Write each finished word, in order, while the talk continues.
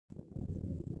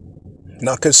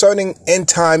Now, concerning end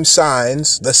time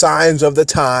signs, the signs of the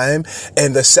time,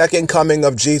 and the second coming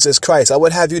of Jesus Christ, I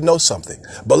would have you know something.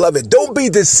 Beloved, don't be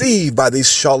deceived by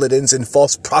these charlatans and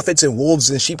false prophets and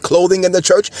wolves in sheep clothing in the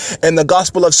church. In the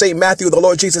Gospel of St. Matthew, the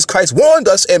Lord Jesus Christ warned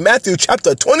us in Matthew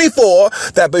chapter 24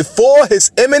 that before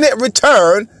his imminent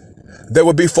return, there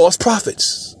would be false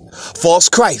prophets, false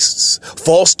Christs,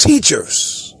 false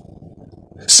teachers.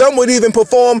 Some would even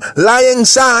perform lying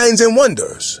signs and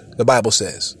wonders, the Bible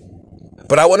says.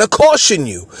 But I want to caution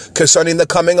you concerning the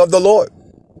coming of the Lord.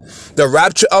 The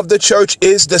rapture of the church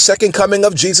is the second coming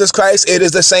of Jesus Christ. It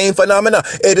is the same phenomena.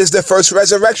 It is the first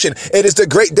resurrection. It is the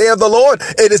great day of the Lord.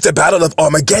 It is the battle of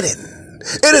Armageddon.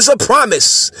 It is a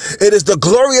promise. It is the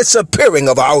glorious appearing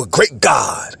of our great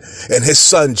God and his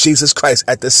son, Jesus Christ,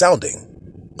 at the sounding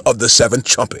of the seventh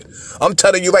trumpet. I'm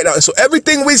telling you right now. And so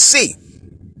everything we see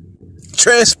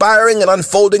transpiring and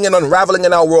unfolding and unraveling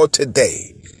in our world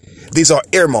today, these are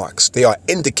earmarks. They are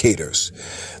indicators.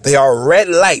 They are red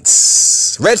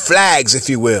lights, red flags, if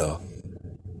you will,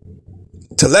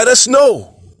 to let us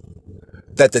know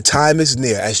that the time is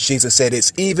near. As Jesus said,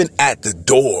 it's even at the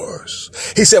doors.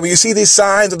 He said, when you see these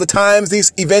signs of the times,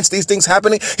 these events, these things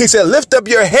happening, he said, lift up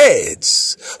your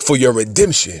heads, for your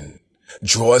redemption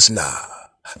draws nigh.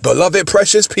 Beloved,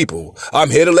 precious people, I'm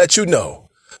here to let you know,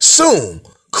 soon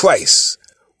Christ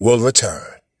will return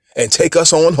and take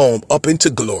us on home up into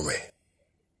glory.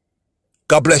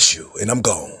 God bless you, and I'm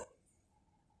gone.